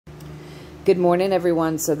Good morning,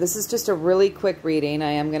 everyone. So this is just a really quick reading.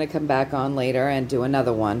 I am going to come back on later and do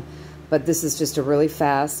another one, but this is just a really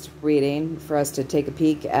fast reading for us to take a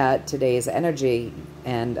peek at today's energy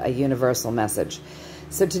and a universal message.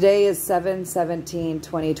 So today is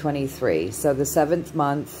 7/17/2023. So the 7th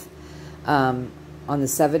month, on the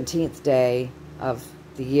 17th day of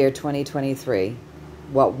the year 2023,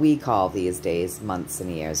 what we call these days months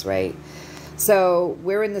and years, right? So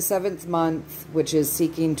we're in the 7th month, which is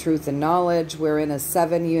seeking truth and knowledge. We're in a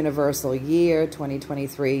 7 universal year.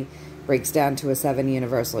 2023 breaks down to a 7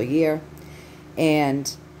 universal year.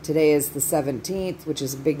 And today is the 17th, which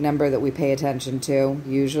is a big number that we pay attention to,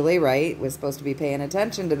 usually, right? We're supposed to be paying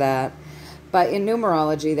attention to that. But in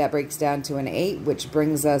numerology, that breaks down to an 8, which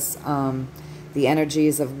brings us the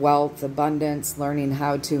energies of wealth, abundance, learning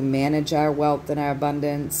how to manage our wealth and our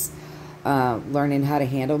abundance, learning how to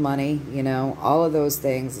handle money, you know, all of those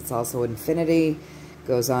things. It's also infinity,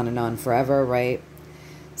 goes on and on forever, right?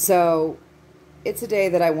 So it's a day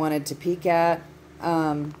that I wanted to peek at,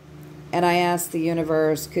 and I asked the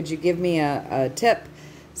universe, could you give me a tip?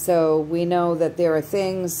 So we know that there are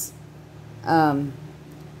things, we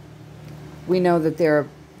know that there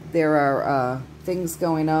are things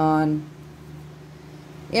going on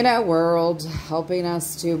in our world helping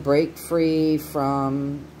us to break free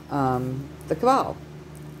from the cabal.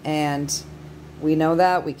 And we know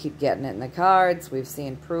that. We keep getting it in the cards. We've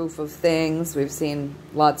seen proof of things. We've seen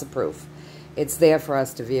lots of proof. It's there for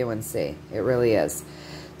us to view and see. It really is.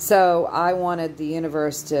 So I wanted the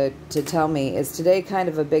universe to tell me, is today kind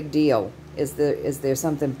of a big deal? Is there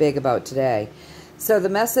something big about today? So the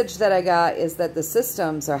message that I got is that the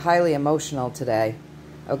systems are highly emotional today.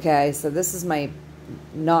 Okay, so this is my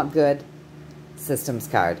not good systems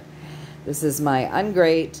card. This is my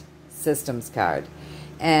ungreat systems card.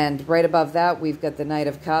 And right above that, we've got the Knight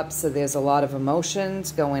of Cups. So there's a lot of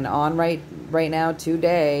emotions going on right now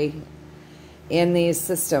today in these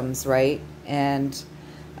systems, right? And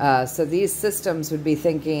so these systems would be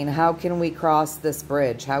thinking, how can we cross this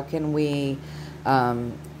bridge? How can we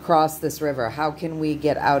cross this river? How can we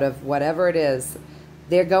get out of whatever it is?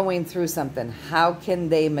 They're going through something. How can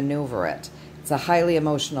they maneuver it? It's a highly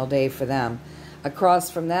emotional day for them. Across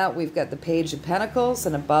from that, we've got the Page of Pentacles,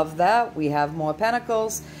 and above that, we have more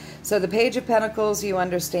Pentacles. So the Page of Pentacles, you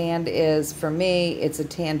understand, is, for me, it's a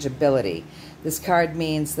tangibility. This card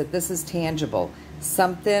means that this is tangible.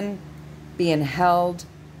 Something being held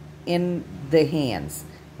in the hands.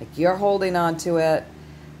 Like you're holding on to it.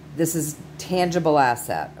 This is tangible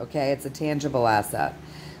asset, okay? It's a tangible asset.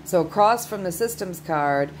 So across from the Systems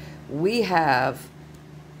card, we have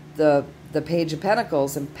the Page of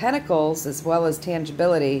Pentacles, and Pentacles, as well as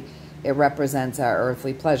tangibility, it represents our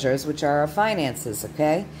earthly pleasures, which are our finances,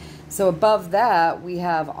 okay? So above that, we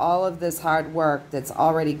have all of this hard work that's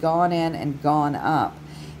already gone in and gone up.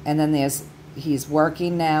 And then he's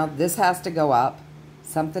working now. This has to go up.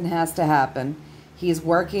 Something has to happen. He's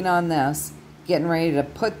working on this, getting ready to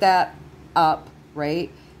put that up, right?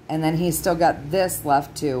 And then he's still got this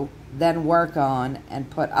left to then work on and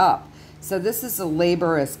put up. So this is a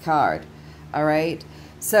laborious card. All right,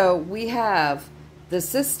 so we have the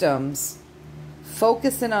systems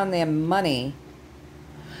focusing on their money.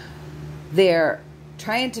 They're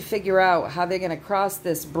trying to figure out how they're going to cross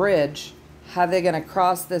this bridge, how they're going to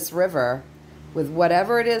cross this river with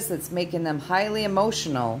whatever it is that's making them highly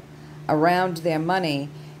emotional around their money,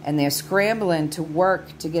 and they're scrambling to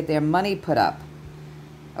work to get their money put up,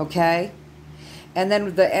 okay? And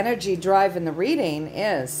then the energy driving the reading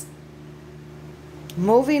is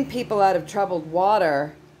moving people out of troubled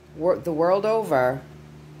water the world over,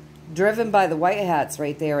 driven by the white hats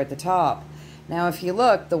right there at the top. Now, if you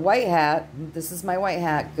look, the white hat, this is my white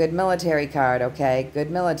hat, good military card, okay? Good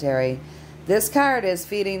military. This card is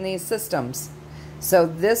feeding these systems. So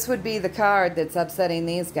this would be the card that's upsetting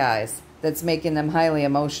these guys, that's making them highly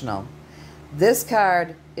emotional. This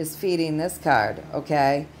card is feeding this card,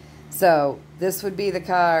 okay? So this would be the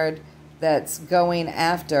card that's going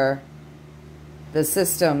after the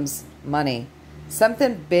system's money.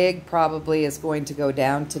 Something big probably is going to go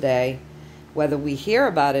down today, whether we hear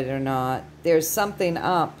about it or not. There's something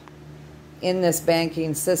up in this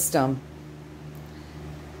banking system,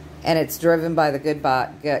 and it's driven by the good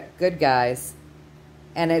guys,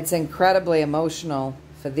 and it's incredibly emotional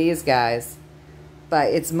for these guys, but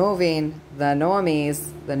it's moving the normies,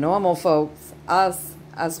 the normal folks, us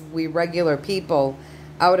we regular people,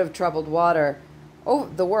 out of troubled water,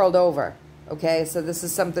 the world over. Okay, so this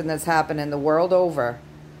is something that's happening the world over.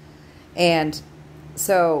 And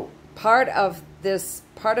so part of this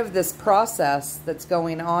process that's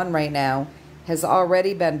going on right now has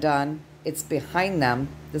already been done. It's behind them.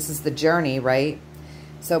 This is the journey, right?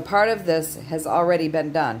 So part of this has already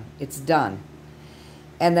been done. It's done.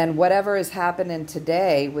 And then whatever is happening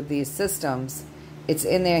today with these systems, it's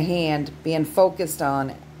in their hand being focused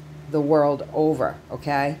on the world over,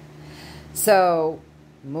 okay? So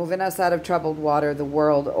moving us out of troubled water the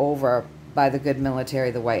world over by the good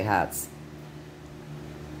military, the white hats.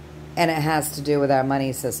 And it has to do with our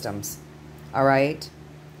money systems, all right?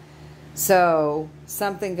 So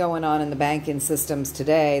something going on in the banking systems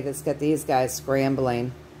today that's got these guys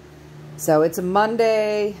scrambling. So it's a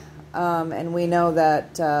Monday, and we know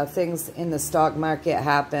that things in the stock market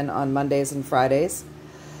happen on Mondays and Fridays.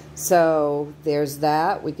 So there's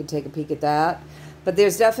that. We could take a peek at that. But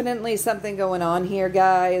there's definitely something going on here,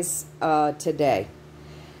 guys, today.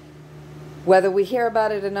 Whether we hear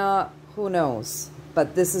about it or not, who knows?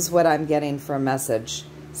 But this is what I'm getting for a message.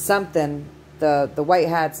 Something, the white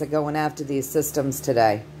hats are going after these systems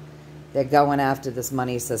today. They're going after this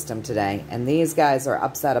money system today. And these guys are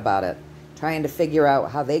upset about it, trying to figure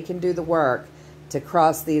out how they can do the work to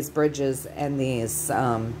cross these bridges and these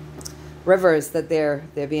rivers that they're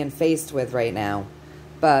being faced with right now.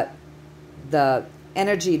 But the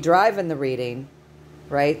energy driving the reading,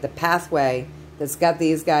 right, the pathway that's got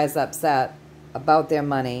these guys upset about their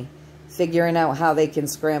money, figuring out how they can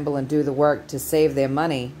scramble and do the work to save their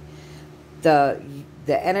money, the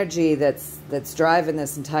energy that's driving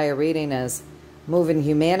this entire reading is moving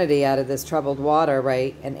humanity out of this troubled water,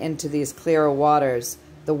 right, and into these clearer waters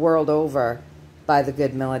the world over by the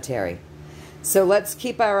good military. So let's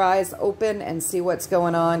keep our eyes open and see what's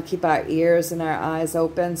going on. Keep our ears and our eyes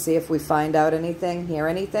open. See if we find out anything, hear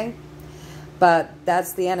anything. But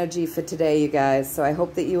that's the energy for today, you guys. So I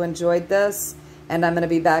hope that you enjoyed this. And I'm going to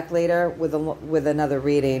be back later with another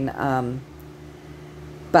reading.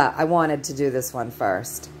 But I wanted to do this one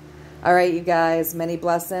first. All right, you guys. Many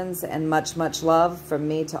blessings and much, much love from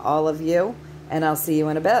me to all of you. And I'll see you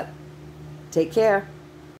in a bit. Take care.